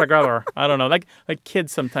pushed together. I don't know. Like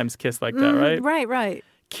kids sometimes kiss like that, right? Right.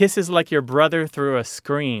 Kisses like your brother through a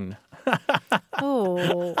screen.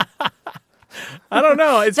 Oh. I don't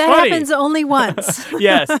know. It's that funny. That happens only once.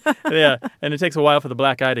 Yes. Yeah. And it takes a while for the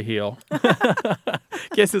black eye to heal.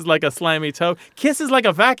 Kisses like a slimy toe. Kisses like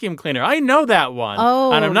a vacuum cleaner. I know that one.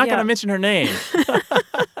 Oh, and I'm not going to mention her name.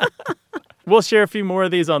 We'll share a few more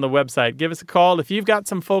of these on the website. Give us a call if you've got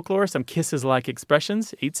some folklore, some kisses-like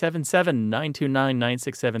expressions.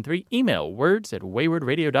 877-929-9673. Email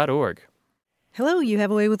words@waywardradio.org. Hello, you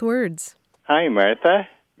have a way with words. Hi, Martha.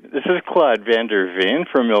 This is Claude Vander Veen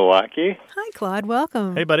from Milwaukee. Hi, Claude.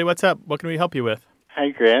 Welcome. Hey, buddy. What's up? What can we help you with? Hi,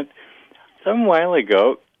 Grant. Some while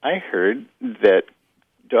ago, I heard that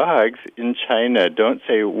dogs in China don't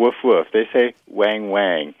say woof woof. They say wang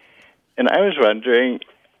wang. And I was wondering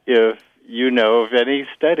if you know of any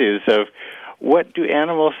studies of what do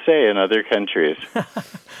animals say in other countries?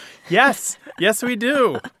 Yes, we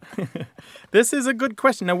do. This is a good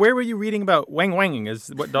question. Now, where were you reading about wang wanging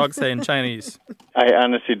is what dogs say in Chinese? I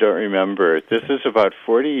honestly don't remember. This is about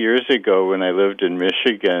 40 years ago when I lived in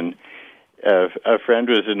Michigan. A friend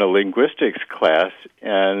was in a linguistics class,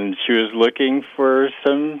 and she was looking for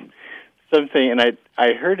something, and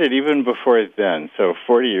I heard it even before then. So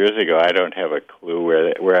 40 years ago, I don't have a clue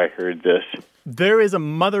where I heard this. There is a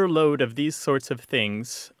mother lode of these sorts of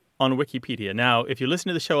things on Wikipedia. Now, if you listen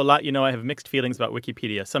to the show a lot, you know I have mixed feelings about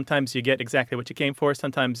Wikipedia. Sometimes you get exactly what you came for,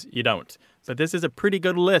 sometimes you don't. But this is a pretty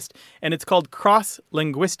good list, and it's called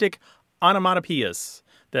Cross-Linguistic Onomatopoeias.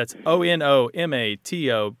 That's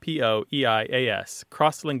ONOMATOPOEIAS,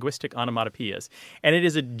 cross-linguistic onomatopoeias. And it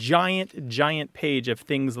is a giant, giant page of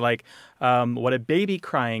things like what a baby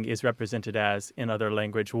crying is represented as in other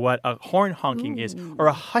language, what a horn honking is, or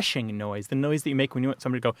a hushing noise, the noise that you make when you want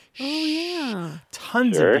somebody to go, shh. Oh, yeah.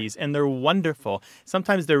 Tons of these, and they're wonderful.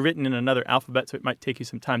 Sometimes they're written in another alphabet, so it might take you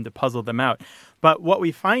some time to puzzle them out. But what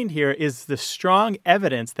we find here is the strong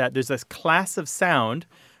evidence that there's this class of sound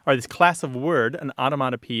or this class of word, an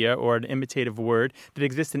onomatopoeia or an imitative word that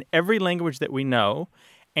exists in every language that we know.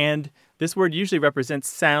 And this word usually represents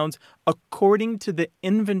sounds according to the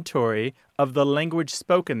inventory of the language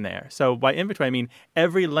spoken there. So by inventory, I mean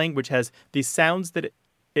every language has these sounds that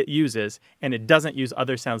it uses, and it doesn't use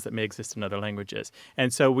other sounds that may exist in other languages.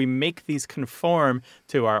 And so we make these conform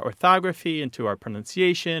to our orthography and to our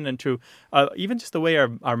pronunciation and to even just the way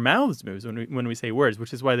our mouths move when we say words,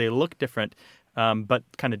 which is why they look different, but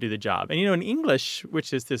kind of do the job. And, in English,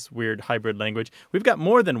 which is this weird hybrid language, we've got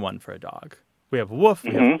more than one for a dog. We have woof,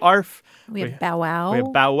 we have arf. We have bow wow. We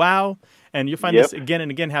have bow wow. And you'll find this again and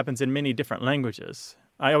again happens in many different languages.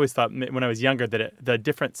 I always thought when I was younger that the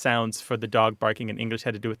different sounds for the dog barking in English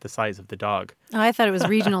had to do with the size of the dog. Oh, I thought it was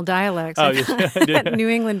regional dialects. Oh, yes. New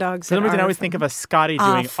England dogs. For some reason, I always think of a Scotty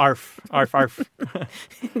doing arf, arf, arf.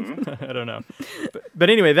 I don't know.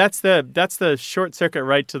 But anyway, that's the short circuit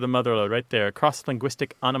right to the motherlode right there.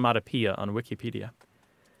 Cross-linguistic onomatopoeia on Wikipedia.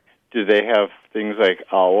 Do they have things like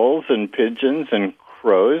owls and pigeons and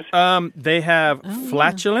crows? They have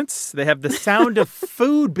flatulence. They have the sound of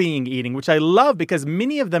food being eaten, which I love because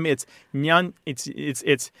many of them it's nyan,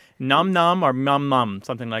 it's nom nom or nom nom,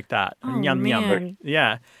 something like that. Oh, Nyam man.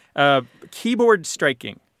 nyam. Yeah. Keyboard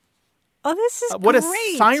striking. Oh, this is what great.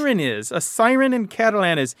 a siren is. A siren in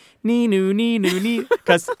Catalan is nee noo nee noo nee.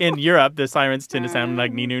 Because in Europe the sirens tend to sound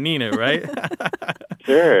like nee noo nee noo, right?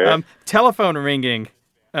 Sure. Telephone ringing.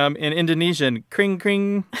 In Indonesian, kring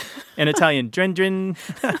kring. In Italian, drin drin.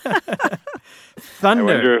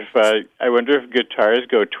 Thunder. I wonder if guitars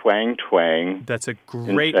go twang twang. That's a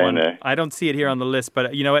great one. I don't see it here on the list,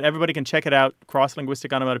 but you know what? Everybody can check it out.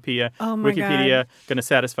 Cross-linguistic onomatopoeia. Oh my Wikipedia God. Going to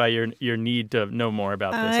satisfy your need to know more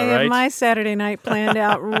about this. I all right. have my Saturday night planned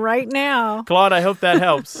out right now. Claude, I hope that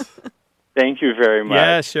helps. Thank you very much.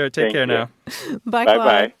 Yeah, sure. Take care now. Bye, Claude.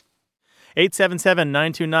 Bye.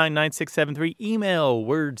 877-929-9673. Email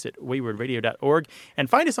words@waywardradio.org. And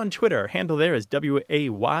find us on Twitter. Handle there is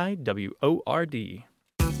WAYWORD.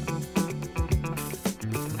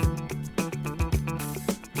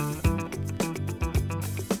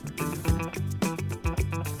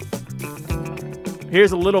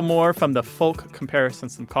 Here's a little more from the Folk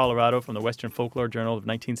Comparisons from Colorado from the Western Folklore Journal of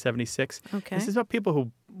 1976. Okay. This is about people who,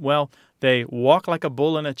 they walk like a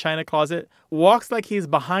bull in a china closet, walks like he's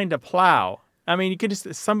behind a plow. I mean, you could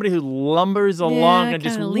just, somebody who lumbers along and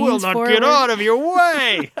just will not get out of your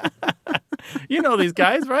way. You know these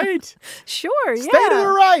guys, right? Sure, yeah. Stay to the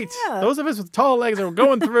right. Yeah. Those of us with tall legs are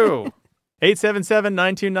going through.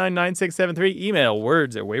 877-929-9673. Email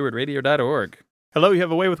words@waywardradio.org. Hello, you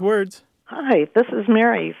have a way with words. Hi, this is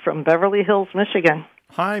Mary from Beverly Hills, Michigan.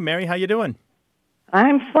 Hi, Mary. How you doing?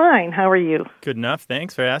 I'm fine. How are you? Good enough.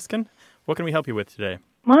 Thanks for asking. What can we help you with today?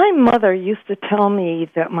 My mother used to tell me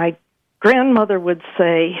that my grandmother would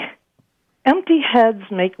say, empty heads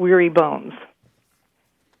make weary bones.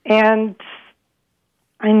 And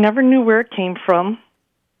I never knew where it came from.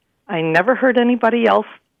 I never heard anybody else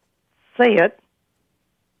say it.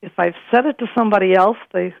 If I've said it to somebody else,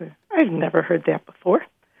 they say, I've never heard that before.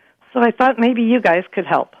 So I thought maybe you guys could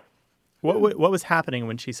help. What was happening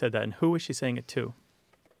when she said that, and who was she saying it to?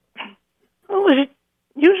 Well, it was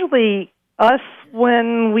usually us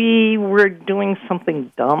when we were doing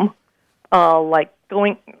something dumb, like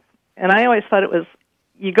going, and I always thought it was,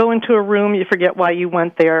 you go into a room, you forget why you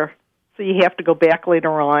went there, so you have to go back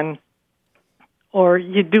later on, or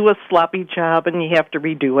you do a sloppy job and you have to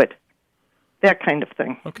redo it, that kind of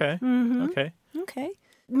thing. Okay, okay. Okay.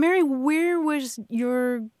 Mary, where was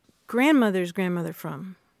your grandmother's grandmother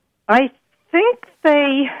from? I think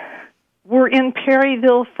they were in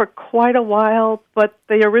Perryville for quite a while, but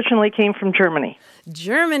they originally came from Germany.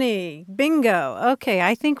 Germany. Bingo. Okay,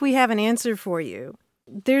 I think we have an answer for you.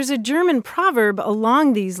 There's a German proverb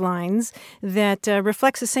along these lines that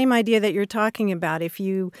reflects the same idea that you're talking about. If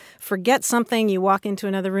you forget something, you walk into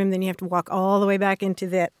another room, then you have to walk all the way back into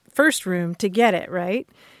that first room to get it, right?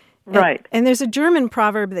 Right. And there's a German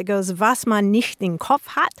proverb that goes, was man nicht im Kopf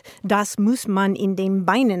hat, das muss man in den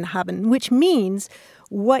Beinen haben, which means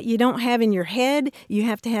what you don't have in your head, you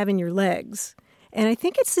have to have in your legs. And I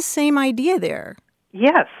think it's the same idea there.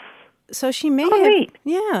 Yes. So she may have... Neat.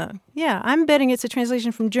 Yeah. I'm betting it's a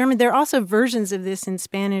translation from German. There are also versions of this in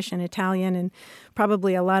Spanish and Italian and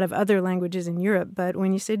probably a lot of other languages in Europe. But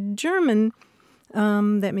when you said German,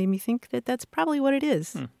 that made me think that that's probably what it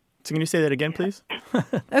is. So can you say that again, please?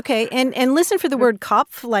 Okay, and listen for the word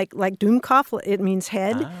Kopf, like Dummkopf, it means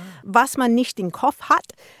head. Was man nicht im Kopf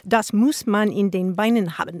hat, das muss man in den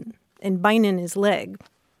Beinen haben. And Beinen is leg,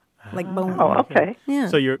 like bone. Oh, okay. Yeah.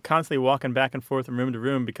 So you're constantly walking back and forth from room to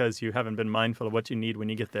room because you haven't been mindful of what you need when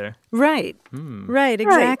you get there. Right. Right,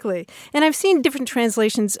 exactly. Right. And I've seen different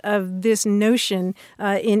translations of this notion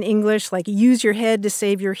in English, like use your head to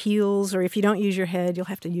save your heels, or if you don't use your head, you'll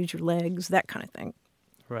have to use your legs, that kind of thing.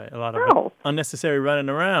 Right, a lot of unnecessary running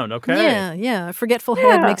around, okay. Yeah. A forgetful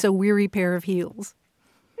head makes a weary pair of heels.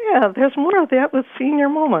 Yeah, there's more of that with senior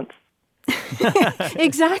moments.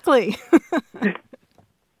 Exactly.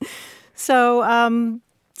 So,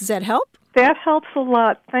 does that help? That helps a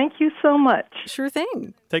lot. Thank you so much. Sure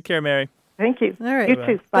thing. Take care, Mary. Thank you. All right. You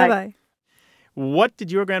too. Bye. Bye-bye. What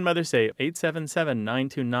did your grandmother say?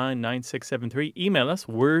 877-929-9673. Email us,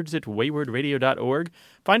 words@waywardradio.org.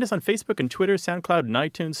 Find us on Facebook and Twitter, SoundCloud, and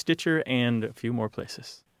iTunes, Stitcher, and a few more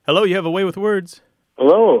places. Hello, you have a way with words.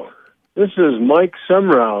 Hello, this is Mike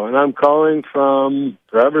Semrau, and I'm calling from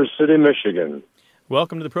Traverse City, Michigan.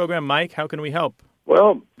 Welcome to the program, Mike. How can we help?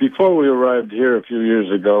 Well, before we arrived here a few years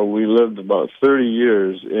ago, we lived about 30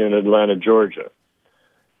 years in Atlanta, Georgia.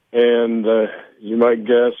 And you might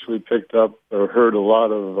guess we picked up or heard a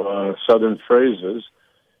lot of Southern phrases.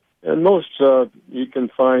 And most you can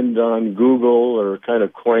find on Google or kind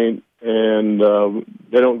of quaint, and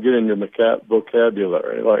they don't get in your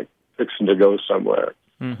vocabulary, like fixing to go somewhere.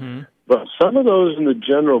 Mm-hmm. But some of those in the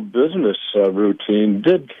general business routine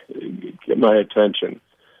did get my attention.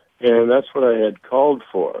 And that's what I had called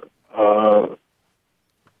for.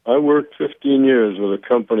 I worked 15 years with a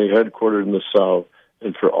company headquartered in the South.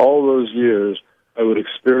 And for all those years, I would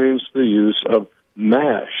experience the use of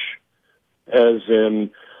MASH, as in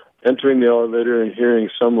entering the elevator and hearing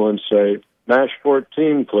someone say, MASH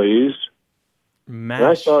 14, please. MASH. And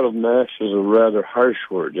I thought of MASH as a rather harsh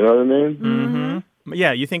word, you know what I mean? Mm-hmm.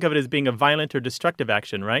 Yeah, you think of it as being a violent or destructive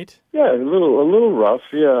action, right? Yeah, a little rough,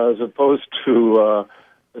 yeah, as opposed to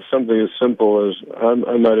something as simple as,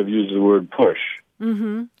 I might have used the word push.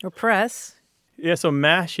 Mm-hmm. Or press. Yeah, so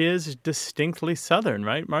MASH is distinctly Southern,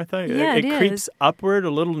 right, Martha? Yeah, it creeps is. upward a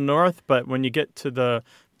little north, but when you get to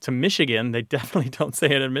Michigan, they definitely don't say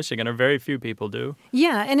it in Michigan, or very few people do.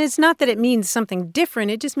 Yeah, and it's not that it means something different.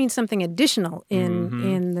 It just means something additional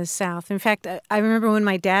in the South. In fact, I remember when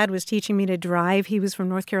my dad was teaching me to drive, he was from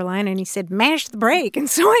North Carolina, and he said, mash the brake. And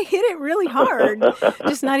so I hit it really hard,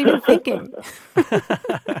 just not even thinking.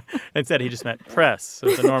 Instead, he just meant press. So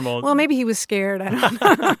it's a normal... Well, maybe he was scared. I don't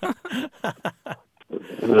know.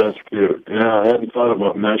 That's cute. Yeah, I hadn't thought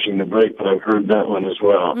about mashing the brake, but I've heard that one as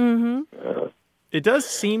well. Mm-hmm. It does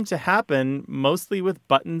seem to happen mostly with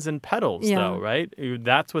buttons and pedals, though, right?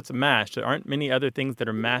 That's what's mashed. There aren't many other things that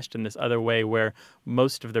are mashed in this other way where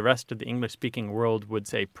most of the rest of the English-speaking world would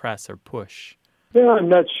say press or push. Yeah, I'm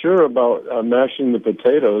not sure about mashing the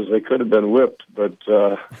potatoes. They could have been whipped, but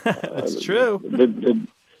that's true.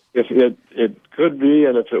 If it could be,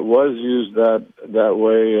 and if it was used that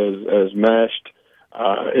way as mashed,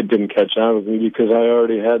 it didn't catch on with me because I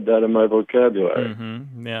already had that in my vocabulary.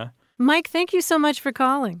 Mm-hmm. Yeah. Mike, thank you so much for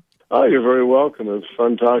calling. Oh, you're very welcome. It was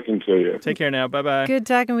fun talking to you. Take care now. Bye-bye. Good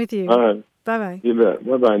talking with you. All right. Bye-bye. You bet.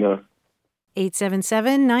 Bye-bye now.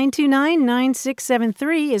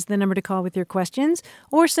 877-929-9673 is the number to call with your questions,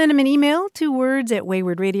 or send them an email to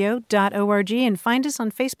words@waywardradio.org and find us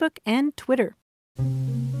on Facebook and Twitter.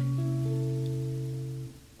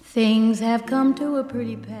 Things have come to a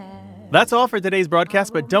pretty pass. That's all for today's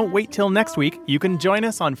broadcast, but don't wait till next week. You can join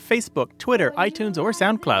us on Facebook, Twitter, iTunes, or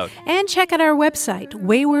SoundCloud. And check out our website,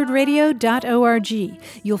 waywardradio.org.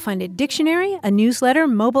 You'll find a dictionary, a newsletter,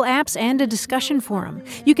 mobile apps, and a discussion forum.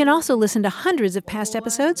 You can also listen to hundreds of past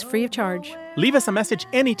episodes free of charge. Leave us a message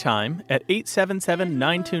anytime at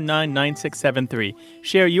 877-929-9673.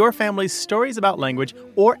 Share your family's stories about language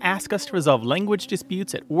or ask us to resolve language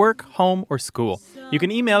disputes at work, home, or school. You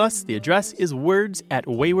can email us. The address is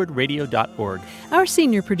words@waywardradio.org. Our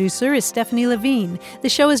senior producer is Stephanie Levine. The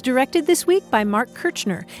show is directed this week by Mark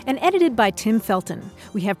Kirchner and edited by Tim Felton.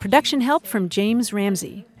 We have production help from James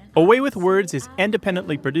Ramsey. A Way with Words is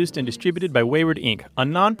independently produced and distributed by Wayward Inc., a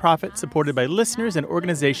nonprofit supported by listeners and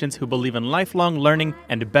organizations who believe in lifelong learning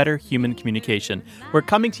and better human communication. We're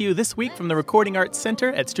coming to you this week from the Recording Arts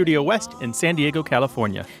Center at Studio West in San Diego,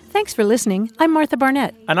 California. Thanks for listening. I'm Martha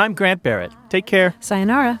Barnett. And I'm Grant Barrett. Take care.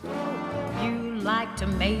 Sayonara. You like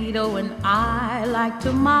tomato and I like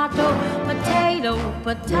tomato. Potato,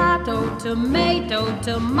 potato, tomato,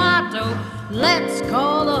 tomato. Let's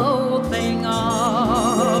call the whole thing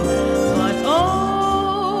off. But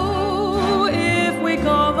oh, if we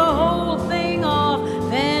call the whole thing off,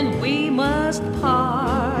 then we must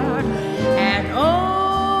part. And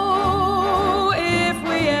oh, if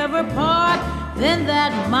we ever part, then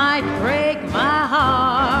that might break my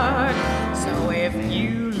heart. So if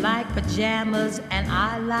you like pajamas and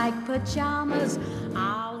I like pajamas,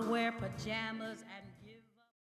 I'll wear pajamas and